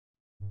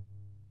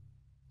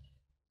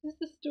This is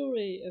the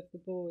story of the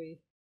boy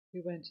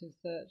who went in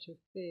search of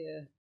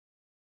fear.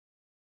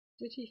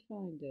 Did he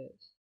find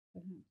it?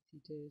 Perhaps he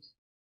did.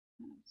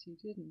 Perhaps he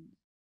didn't.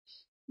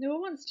 There were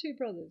once two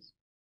brothers.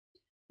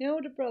 The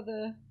older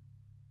brother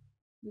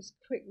was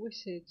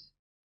quick-witted,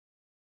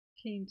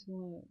 keen to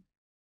work.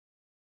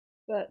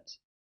 But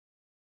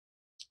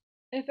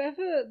if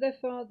ever their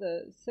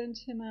father sent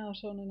him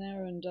out on an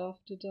errand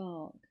after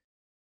dark,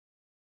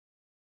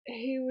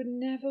 he would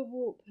never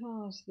walk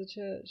past the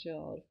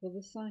churchyard, for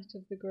the sight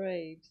of the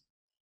graves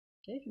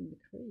gave him the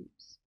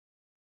creeps.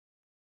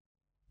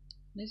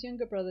 And his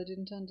younger brother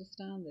didn't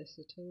understand this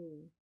at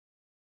all.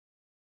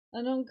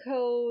 And on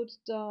cold,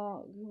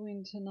 dark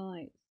winter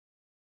nights,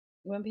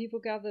 when people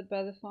gathered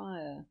by the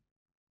fire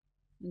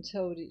and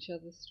told each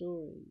other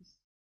stories,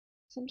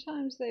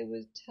 sometimes they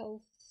would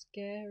tell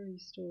scary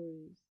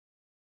stories.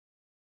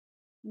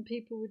 And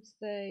people would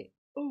say,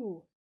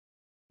 "Oh,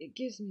 it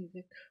gives me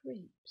the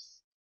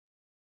creeps."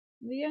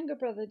 And the younger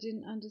brother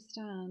didn't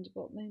understand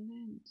what they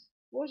meant.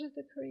 What are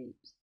the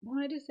creeps?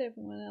 Why does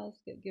everyone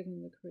else get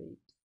given the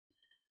creeps,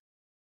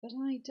 but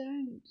I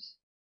don't?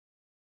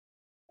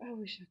 I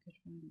wish I could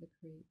find the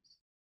creeps.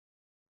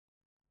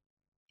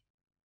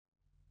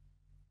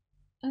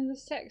 And the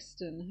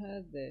sexton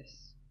heard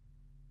this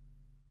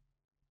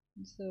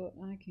and thought,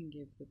 I can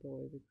give the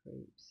boy the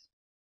creeps.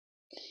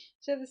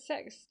 So the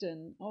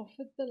sexton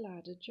offered the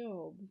lad a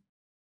job,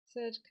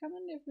 said, "Come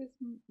and live with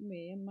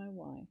me and my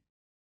wife.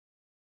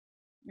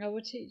 I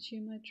will teach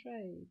you my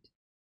trade,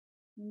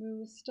 and we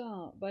will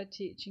start by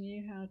teaching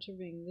you how to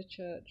ring the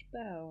church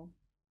bell."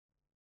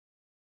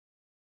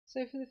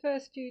 So for the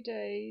first few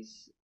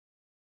days,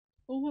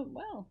 all went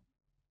well.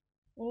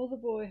 All the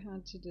boy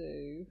had to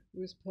do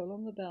was pull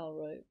on the bell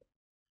rope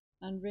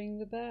and ring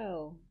the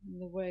bell in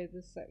the way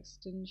the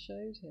sexton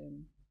showed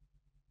him.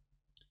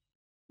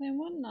 Then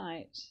one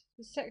night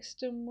the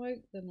sexton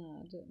woke the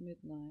lad at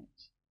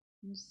midnight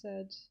and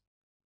said,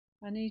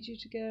 "I need you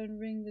to go and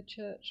ring the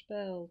church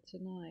bell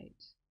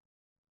tonight."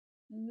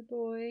 And the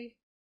boy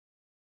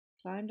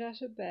climbed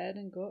out of bed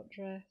and got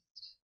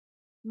dressed.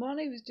 While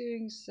he was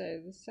doing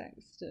so, the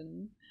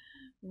sexton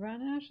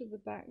ran out of the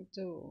back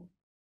door,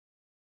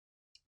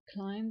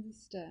 climbed the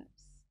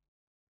steps,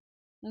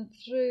 and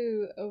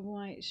threw a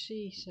white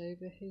sheet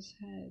over his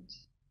head.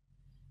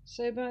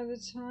 So by the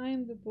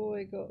time the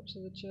boy got to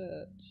the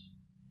church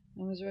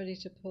and was ready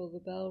to pull the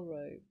bell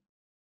rope,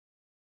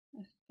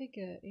 a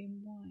figure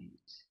in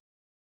white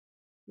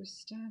was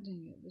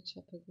standing at the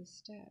top of the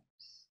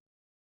steps.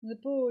 And the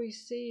boy,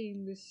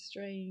 seeing this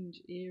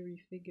strange,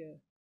 eerie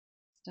figure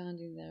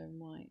standing there in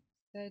white,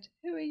 said,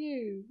 "Who are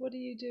you? What are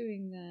you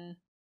doing there?"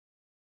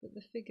 But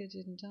the figure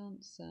didn't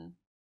answer.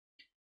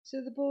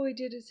 So the boy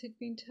did as he'd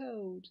been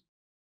told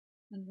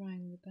and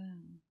rang the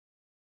bell.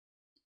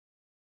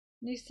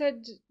 And he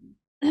said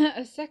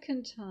a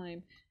second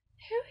time,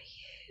 "Who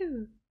are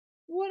you?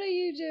 What are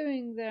you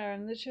doing there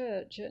in the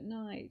church at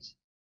night?"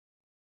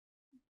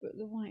 But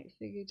the white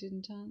figure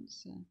didn't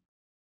answer.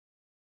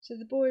 So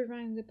the boy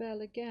rang the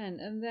bell again,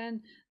 and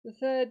then the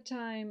third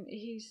time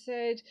he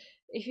said,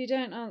 "If you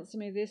don't answer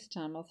me this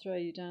time, I'll throw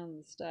you down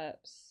the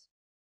steps."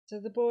 So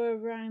the boy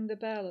rang the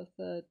bell a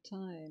third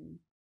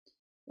time.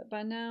 But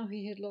by now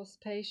he had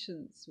lost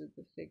patience with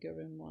the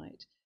figure in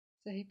white,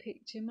 so he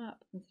picked him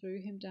up and threw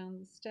him down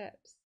the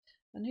steps,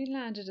 and he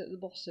landed at the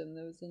bottom.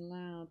 There was a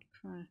loud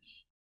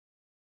crash.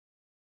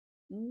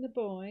 And the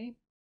boy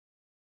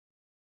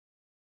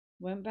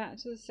went back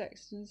to the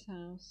sexton's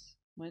house,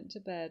 went to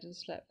bed, and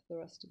slept for the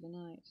rest of the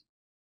night.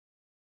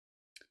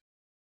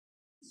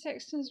 The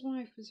sexton's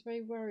wife was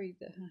very worried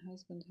that her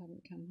husband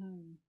hadn't come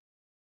home.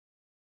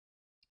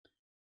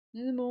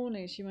 In the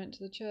morning she went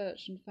to the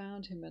church and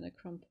found him in a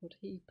crumpled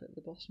heap at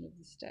the bottom of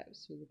the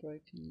steps with a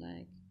broken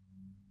leg.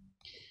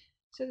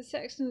 So the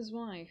sexton's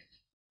wife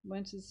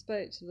went and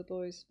spoke to the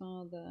boy's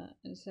father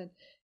and said,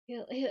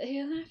 He'll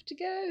have to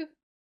go.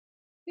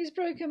 He's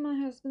broken my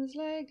husband's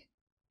leg.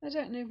 I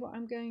don't know what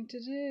I'm going to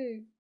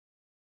do."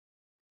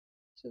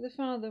 So the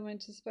father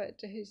went and spoke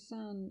to his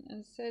son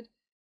and said,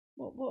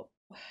 What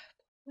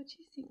do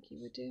you think you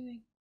were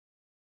doing?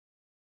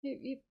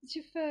 It's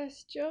your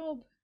first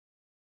job.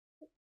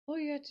 All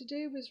you had to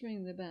do was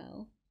ring the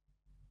bell,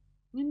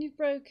 and you've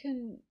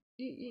broken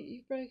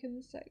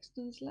the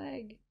sexton's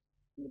leg."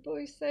 And the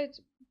boy said,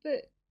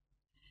 "But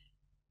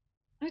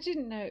I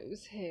didn't know it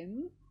was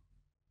him.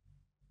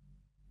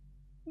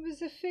 It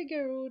was a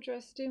figure all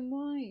dressed in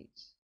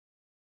white.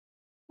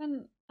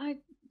 And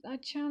I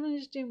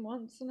challenged him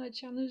once, and I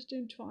challenged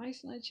him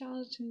twice, and I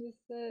challenged him the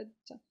third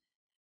time."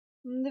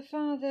 And the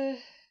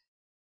father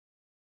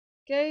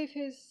gave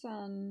his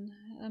son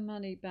a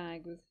money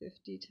bag with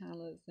 50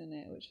 thalers in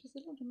it, which was a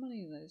lot of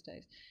money in those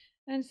days,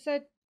 and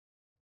said,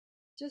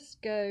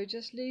 "Just go,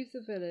 just leave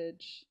the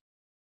village.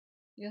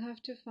 You'll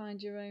have to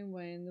find your own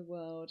way in the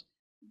world.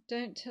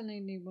 Don't tell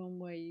anyone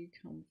where you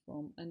come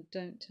from, and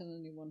don't tell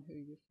anyone who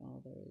your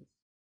father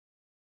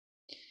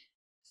is."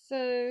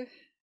 So,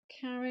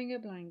 carrying a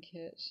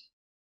blanket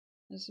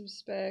and some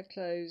spare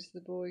clothes,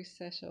 the boy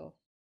set off.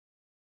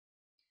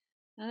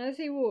 And as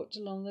he walked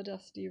along the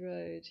dusty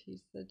road,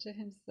 he said to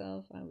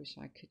himself, I wish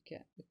I could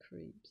get the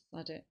creeps.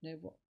 I don't know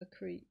what the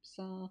creeps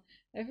are.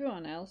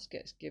 Everyone else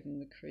gets given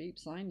the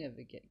creeps. I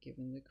never get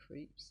given the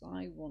creeps.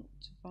 I want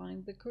to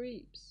find the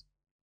creeps.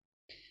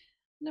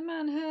 And the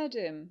man heard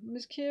him and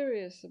was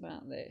curious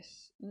about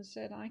this and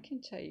said, I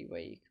can tell you where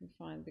you can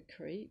find the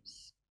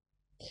creeps.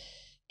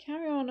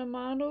 Carry on a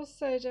mile or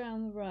so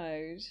down the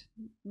road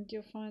and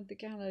you'll find the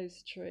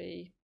gallows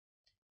tree.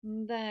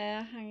 And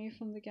there, hanging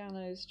from the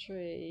gallows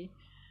tree,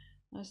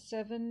 are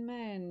 7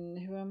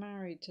 men who are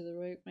married to the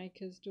rope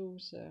maker's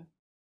daughter.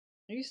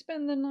 You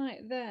spend the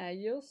night there,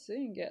 you'll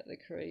soon get the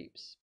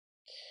creeps.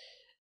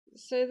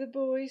 So the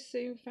boy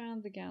soon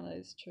found the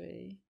gallows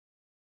tree,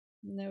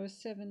 and there were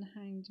 7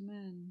 hanged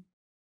men.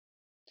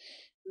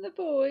 And the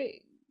boy,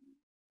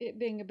 it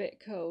being a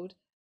bit cold,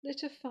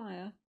 lit a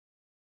fire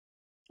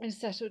and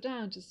settled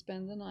down to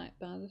spend the night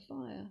by the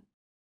fire.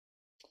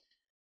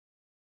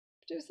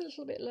 But it was a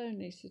little bit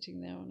lonely sitting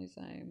there on his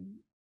own,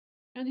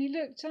 and he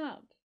looked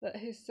up at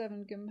his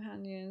 7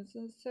 companions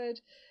and said,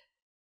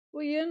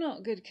 well, you're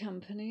not good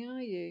company,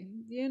 are you?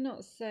 You're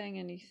not saying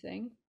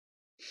anything.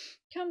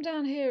 Come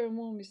down here and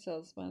warm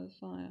yourselves by the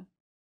fire.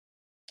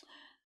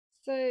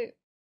 So,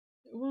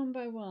 one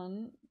by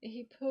one,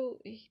 he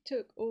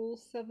took all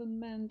 7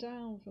 men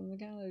down from the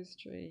gallows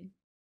tree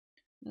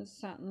and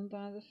sat them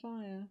by the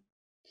fire.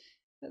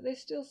 But they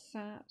still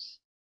sat,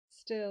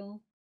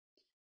 still,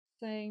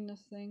 saying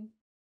nothing.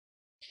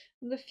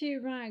 And the few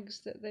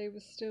rags that they were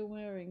still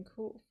wearing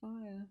caught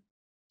fire.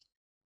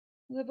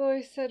 And the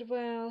boy said,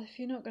 well, if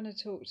you're not going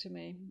to talk to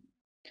me,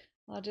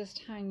 I'll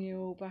just hang you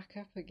all back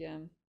up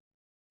again.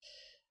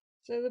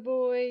 So the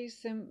boy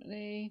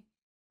simply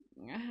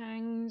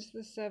hangs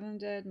the 7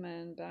 dead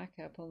men back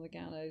up on the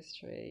gallows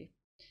tree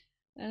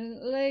and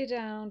lay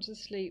down to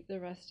sleep the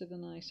rest of the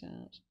night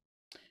out.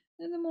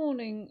 In the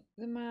morning,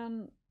 the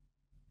man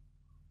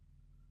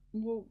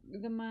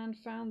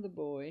found the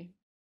boy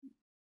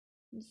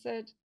and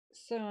said,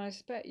 so I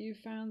expect you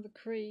found the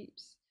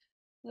creeps.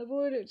 The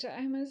boy looked at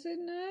him and said,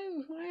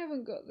 no, I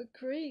haven't got the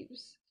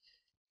creeps.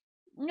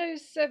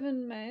 Those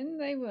 7 men,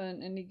 they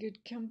weren't any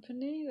good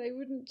company. They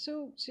wouldn't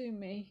talk to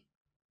me.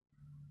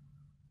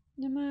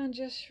 The man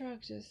just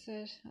shrugged and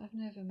said, I've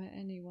never met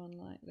anyone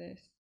like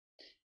this,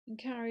 and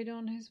carried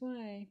on his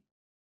way.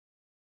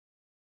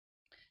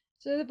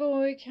 So the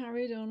boy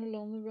carried on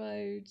along the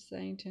road,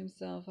 saying to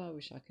himself, I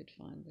wish I could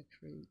find the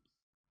creeps.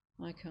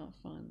 I can't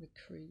find the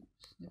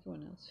creeps.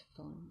 Everyone else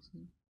finds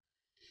them.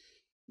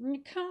 And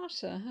the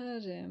carter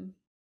heard him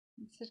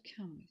and said,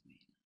 come with me,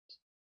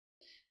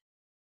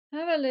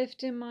 lad. Have a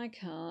lift in my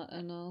cart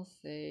and I'll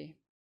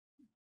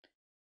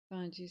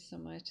find you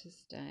somewhere to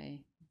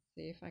stay.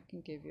 See if I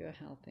can give you a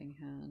helping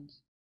hand.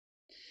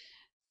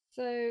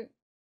 So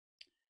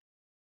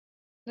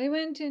they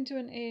went into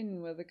an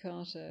inn where the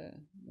carter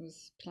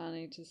was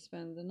planning to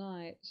spend the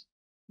night.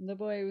 And the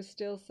boy was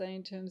still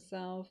saying to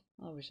himself,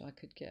 I wish I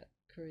could get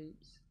the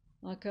creeps.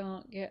 I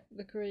can't get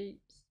the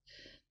creeps.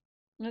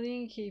 And the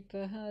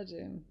innkeeper heard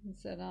him and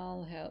said,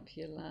 I'll help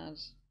you, lad.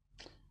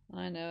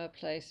 I know a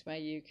place where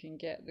you can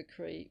get the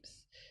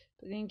creeps.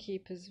 But the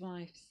innkeeper's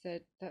wife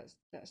said,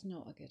 that's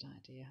not a good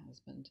idea,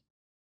 husband.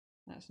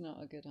 That's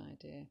not a good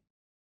idea.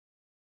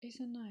 He's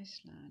a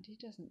nice lad. He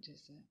doesn't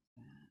deserve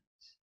that.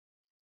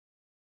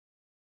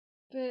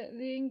 But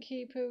the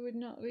innkeeper would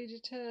not be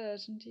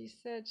deterred, and he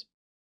said,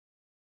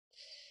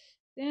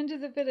 the end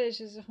of the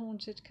village is a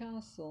haunted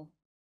castle.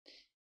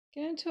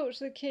 Go and talk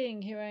to the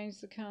king who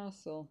owns the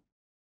castle.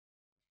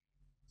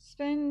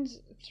 Spend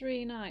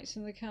 3 nights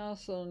in the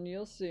castle and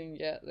you'll soon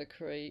get the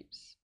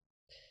creeps.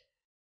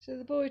 So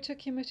the boy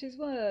took him at his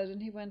word,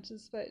 and he went and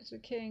spoke to the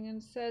king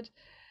and said,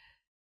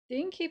 the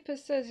innkeeper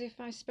says if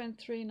I spend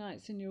 3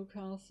 nights in your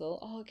castle,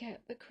 I'll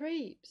get the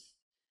creeps.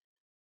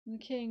 And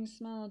the king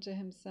smiled to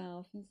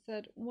himself and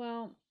said,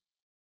 well,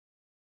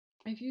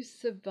 if you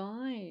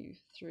survive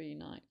 3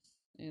 nights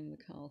in the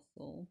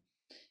castle,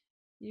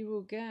 you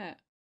will get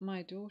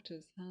my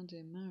daughter's hand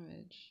in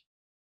marriage.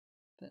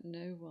 But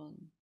no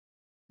one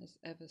has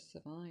ever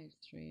survived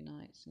 3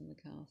 nights in the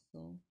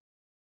castle.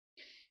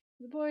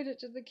 The boy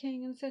looked at the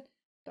king and said,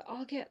 but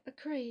I'll get the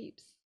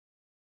creeps.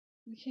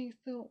 The king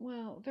thought,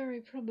 well,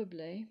 very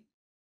probably.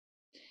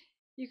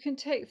 You can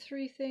take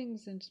 3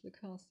 things into the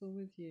castle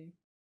with you.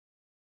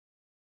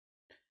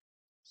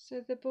 So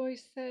the boy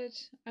said,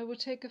 I will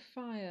take a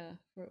fire,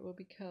 for it will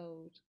be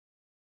cold.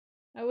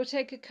 I will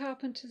take a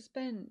carpenter's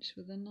bench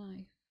with a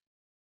knife,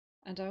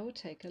 and I will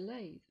take a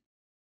lathe.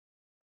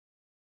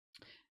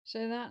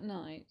 So that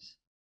night,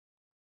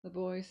 the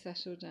boy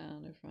settled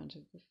down in front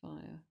of the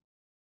fire.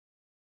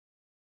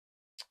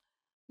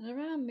 And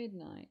around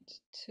midnight,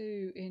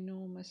 2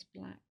 enormous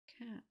black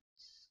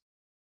cats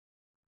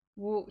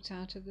walked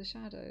out of the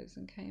shadows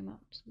and came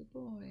up to the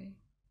boy.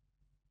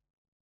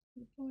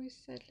 The boy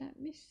said, let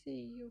me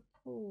see your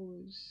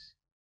paws.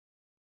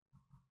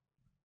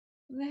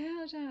 And they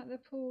held out their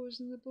paws,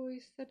 and the boy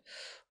said,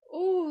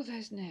 oh,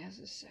 those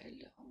nails are so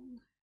long.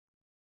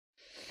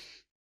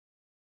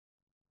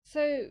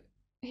 So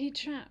he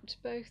trapped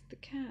both the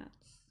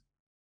cats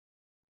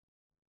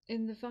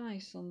in the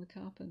vice on the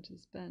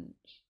carpenter's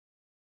bench.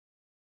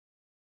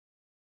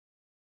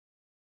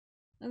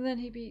 And then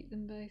he beat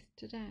them both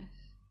to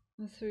death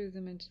and threw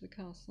them into the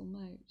castle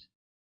moat.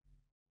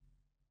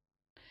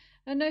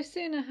 And no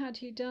sooner had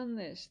he done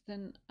this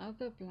than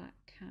other black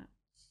cats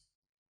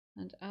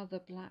and other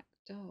black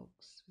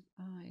dogs with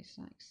eyes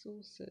like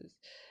saucers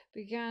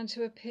began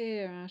to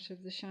appear out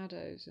of the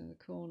shadows in the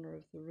corner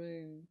of the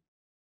room.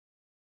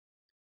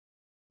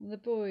 And the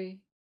boy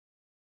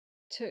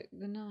took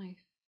the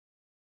knife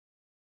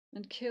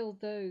and killed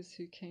those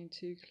who came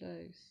too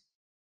close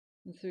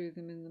and threw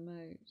them in the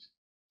moat.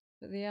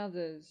 But the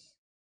others,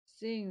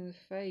 seeing the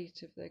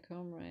fate of their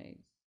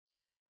comrades,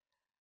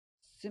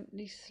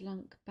 simply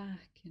slunk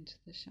back into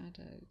the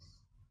shadows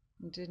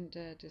and didn't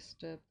dare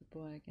disturb the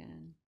boy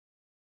again.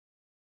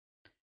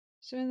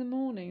 So in the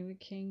morning the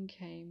king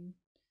came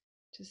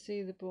to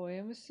see the boy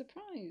and was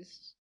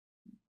surprised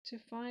to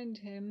find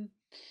him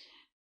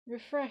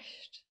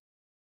refreshed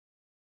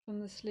from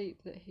the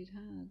sleep that he'd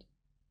had.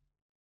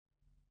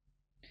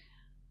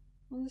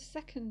 On the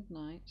second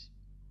night,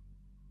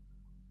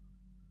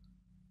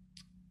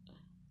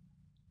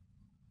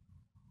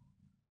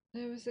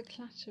 there was a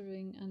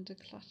clattering and a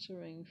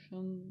clattering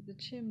from the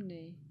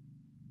chimney,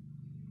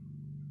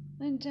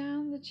 and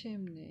down the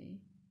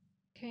chimney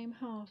came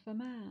half a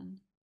man,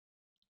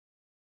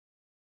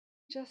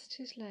 just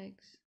his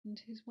legs and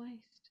his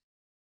waist.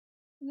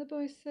 And the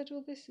boy said,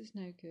 "Well, this is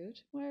no good.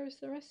 Where is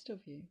the rest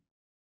of you?"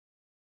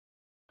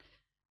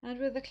 And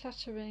with a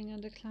clattering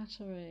and a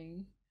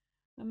clattering,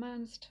 a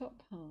man's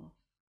top half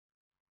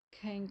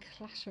came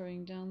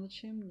clattering down the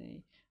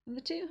chimney, and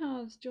the two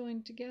halves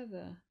joined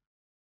together,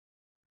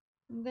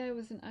 and there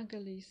was an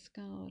ugly,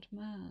 scarred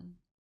man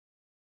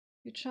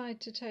who tried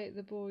to take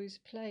the boy's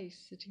place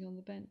sitting on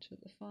the bench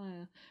at the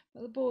fire.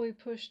 But the boy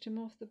pushed him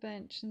off the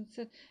bench and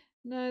said,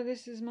 "No,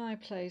 this is my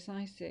place.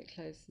 I sit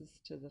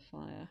closest to the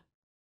fire."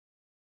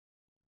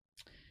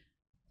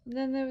 And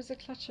then there was a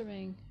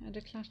clattering and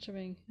a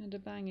clattering and a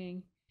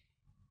banging,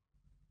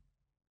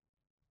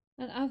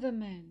 and other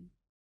men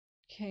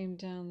came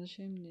down the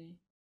chimney,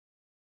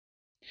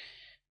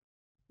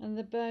 and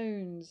the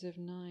bones of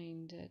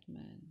 9 dead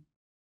men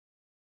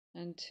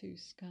and 2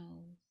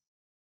 skulls.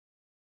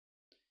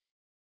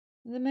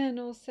 And the men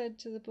all said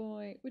to the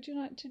boy, "Would you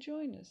like to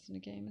join us in a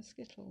game of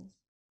skittles?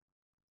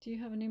 Do you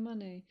have any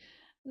money?"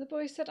 And the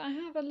boy said, "I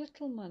have a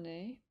little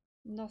money,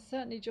 and I'll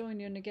certainly join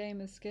you in a game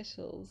of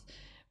skittles,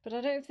 but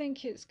I don't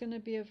think it's going to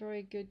be a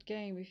very good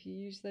game if you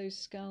use those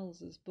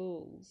skulls as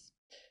balls."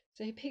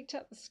 So he picked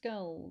up the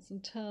skulls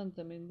and turned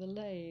them in the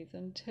lathe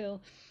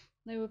until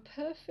they were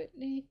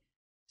perfectly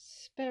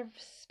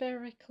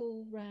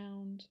spherical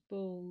round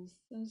balls.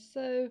 And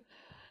so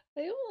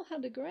they all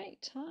had a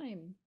great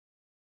time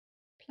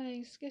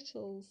playing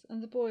skittles,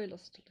 and the boy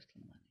lost a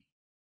little money.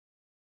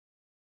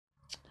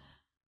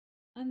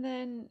 And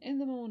then in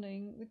the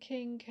morning the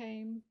king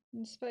came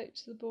and spoke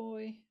to the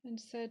boy and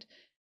said,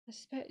 "I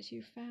expect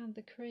you found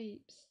the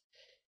creeps."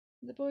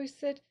 And the boy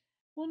said,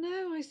 "Well,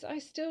 no, I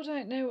still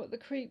don't know what the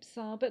creeps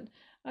are, but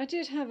I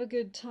did have a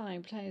good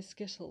time playing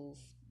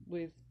skittles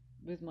with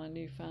my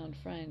newfound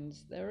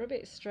friends. They were a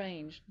bit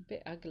strange, a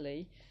bit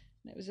ugly,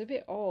 and it was a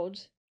bit odd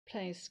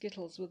playing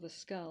skittles with a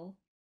skull.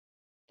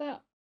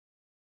 But,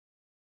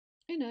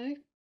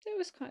 it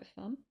was quite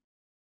fun."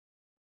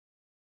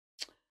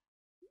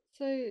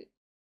 So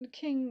the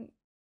king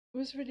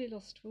was really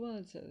lost for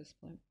words at this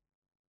point.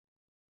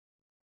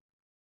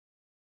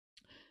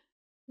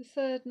 The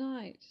third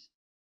night,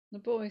 the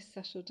boy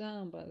settled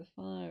down by the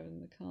fire in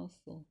the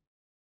castle.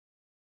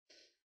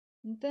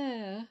 And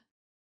there,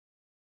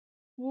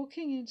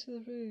 walking into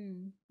the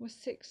room, were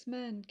 6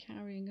 men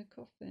carrying a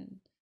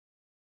coffin.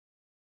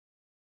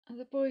 And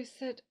the boy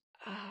said,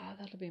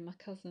 "That'll be my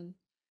cousin.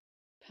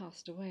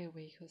 Passed away a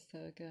week or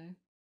so ago."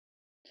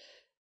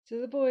 So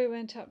the boy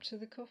went up to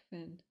the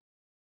coffin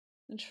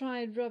and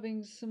tried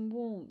rubbing some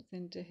warmth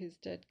into his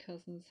dead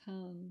cousin's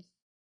hands,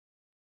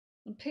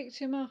 and picked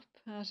him up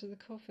out of the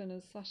coffin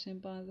and sat him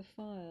by the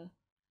fire,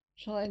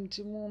 trying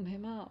to warm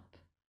him up.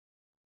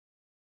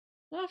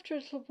 And after a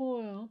little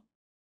while,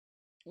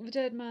 the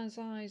dead man's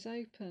eyes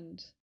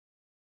opened.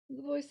 And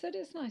the boy said,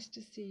 "It's nice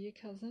to see you,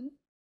 cousin."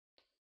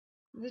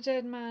 The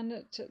dead man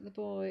looked at the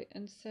boy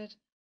and said,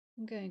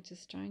 "I'm going to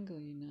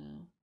strangle you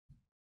now."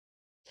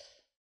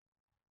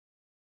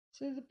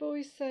 So the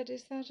boy said,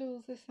 "Is that all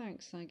the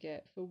thanks I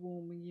get for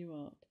warming you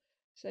up?"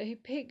 So he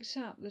picked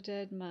up the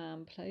dead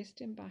man, placed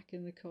him back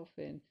in the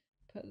coffin,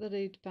 put the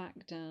lid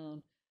back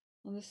down,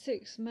 and the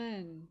 6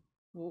 men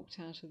walked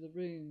out of the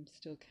room,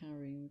 still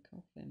carrying the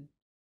coffin.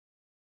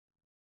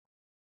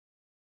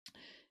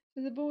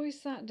 So the boy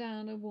sat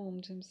down and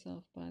warmed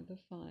himself by the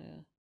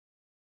fire.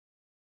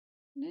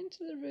 And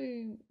into the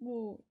room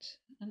walked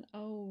an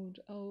old,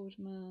 old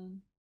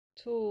man,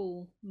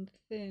 tall and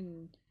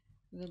thin,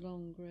 with a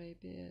long grey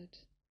beard.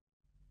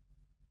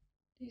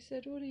 He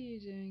said, "What are you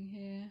doing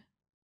here?"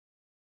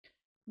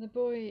 And the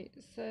boy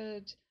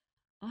said,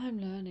 "I'm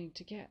learning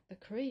to get the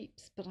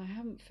creeps, but I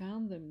haven't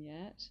found them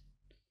yet."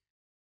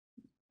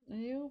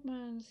 And the old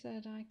man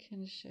said, I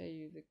can show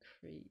you the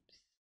creeps.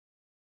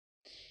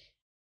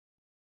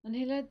 And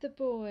he led the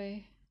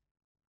boy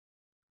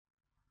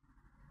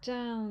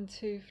down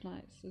 2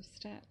 flights of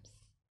steps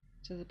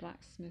to the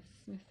blacksmith's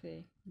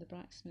smithy, the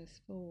blacksmith's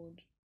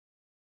forge.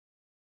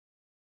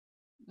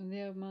 And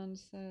the old man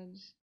said,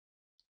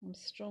 I'm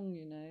strong,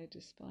 you know,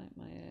 despite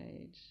my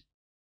age.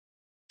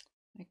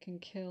 I can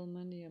kill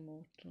many a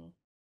mortal.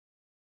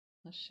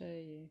 I'll show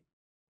you.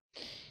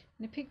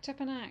 And he picked up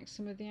an axe,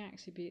 and with the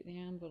axe he beat the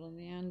anvil, and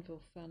the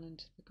anvil fell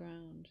into the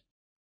ground.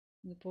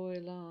 And the boy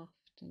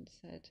laughed and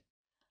said,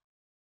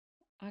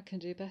 I can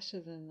do better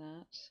than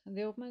that. And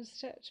the old man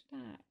stepped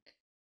back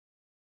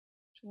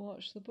to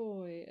watch the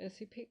boy as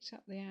he picked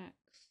up the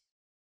axe,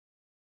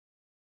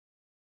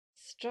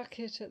 struck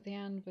it at the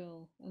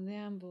anvil, and the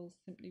anvil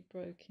simply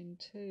broke in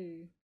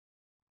 2.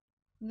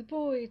 And the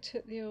boy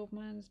took the old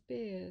man's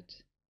beard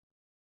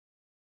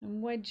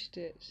and wedged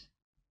it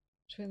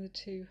between the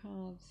 2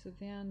 halves of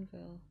the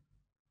anvil.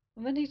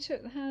 And then he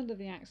took the handle of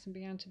the axe and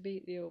began to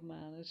beat the old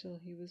man until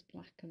he was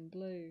black and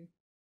blue.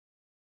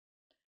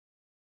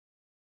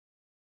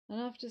 And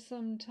after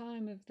some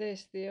time of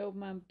this, the old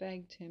man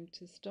begged him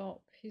to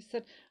stop. He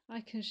said, I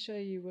can show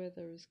you where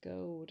there is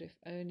gold, if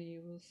only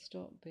you will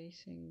stop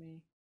beating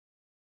me.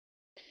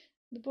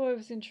 The boy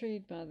was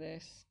intrigued by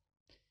this,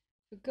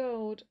 for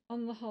gold,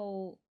 on the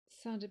whole,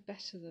 sounded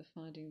better than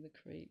finding the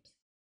creeps.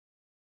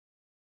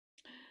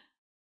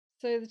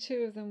 So the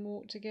 2 of them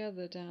walked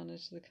together down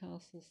into the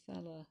castle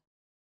cellar,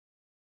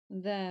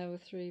 and there were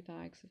 3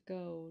 bags of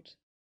gold.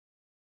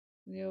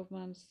 And the old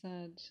man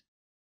said,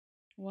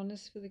 one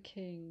is for the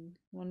king,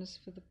 one is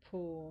for the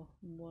poor,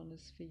 and one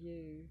is for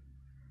you.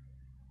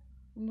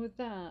 And with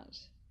that,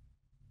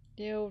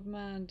 the old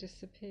man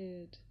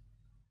disappeared,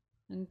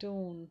 and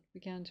dawn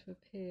began to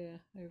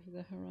appear over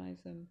the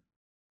horizon.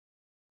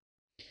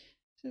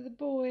 So the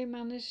boy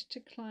managed to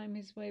climb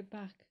his way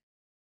back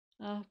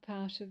up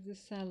out of the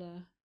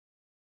cellar.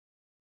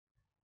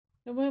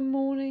 And when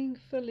morning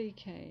fully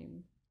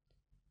came,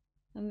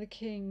 and the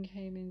king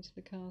came into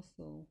the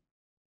castle,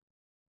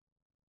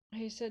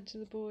 he said to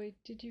the boy,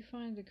 did you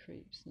find the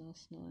creeps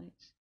last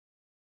night?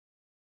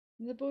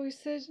 And the boy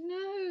said,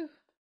 no,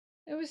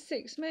 there were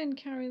 6 men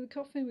carrying the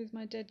coffin with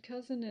my dead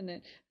cousin in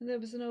it, and there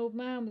was an old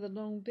man with a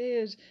long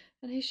beard,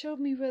 and he showed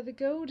me where the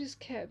gold is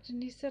kept,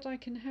 and he said I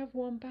can have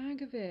 1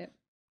 bag of it.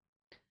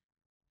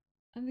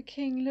 And the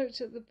king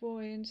looked at the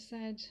boy and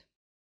said,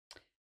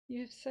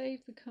 you have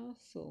saved the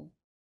castle.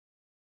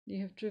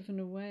 You have driven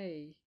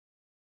away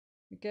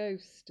the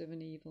ghost of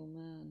an evil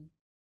man.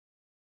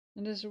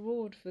 And as a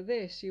reward for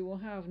this, you will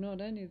have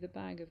not only the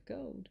bag of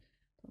gold,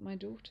 but my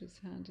daughter's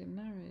hand in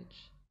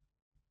marriage.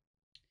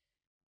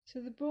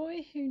 So the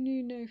boy who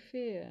knew no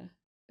fear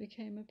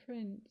became a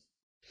prince.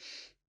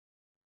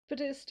 But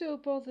it still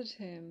bothered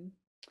him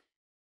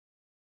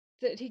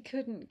that he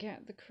couldn't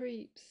get the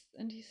creeps,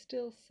 and he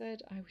still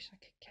said, I wish I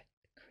could get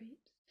the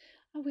creeps.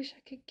 I wish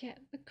I could get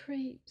the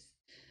creeps.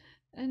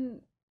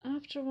 And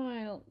after a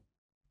while,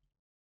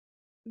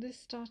 this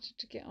started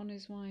to get on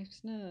his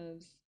wife's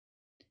nerves,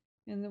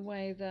 in the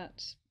way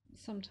that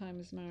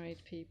sometimes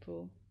married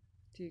people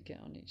do get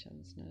on each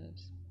other's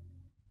nerves.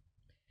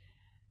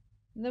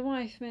 And the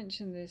wife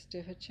mentioned this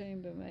to her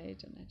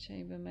chambermaid, and her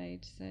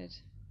chambermaid said,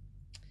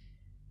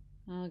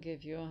 I'll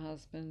give your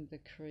husband the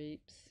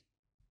creeps.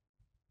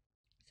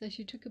 So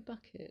she took a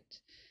bucket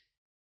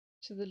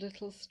to the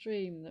little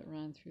stream that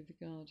ran through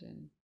the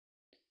garden,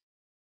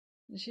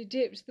 and she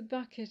dipped the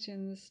bucket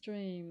in the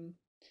stream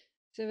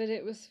so that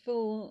it was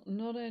full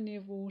not only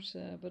of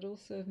water but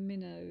also of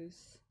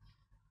minnows,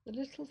 the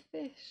little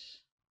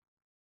fish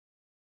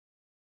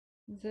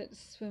that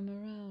swim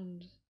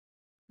around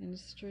in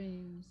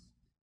streams.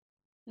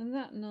 And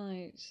that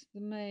night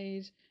the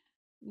maid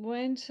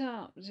went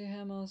up to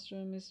her master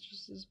and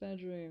mistress's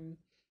bedroom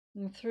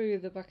and threw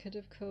the bucket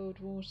of cold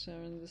water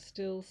and the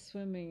still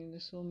swimming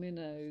little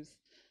minnows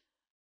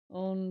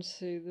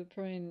onto the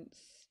prince,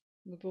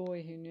 the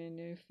boy who knew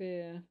no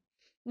fear.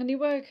 And he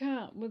woke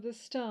up with a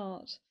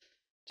start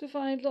to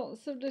find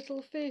lots of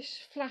little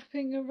fish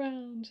flapping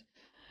around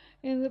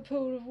in the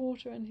pool of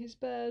water in his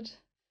bed.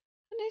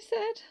 And he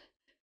said,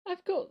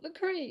 I've got the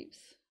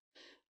creeps.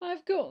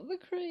 I've got the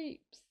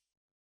creeps.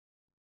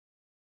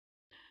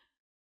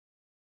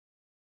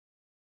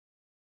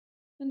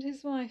 And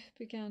his wife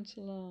began to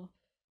laugh.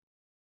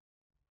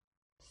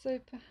 So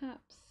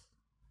perhaps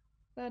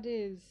that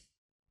is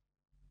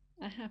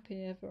a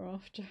happy ever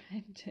after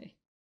ending.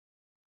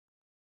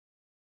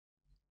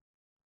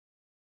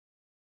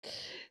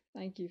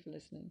 Thank you for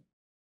listening.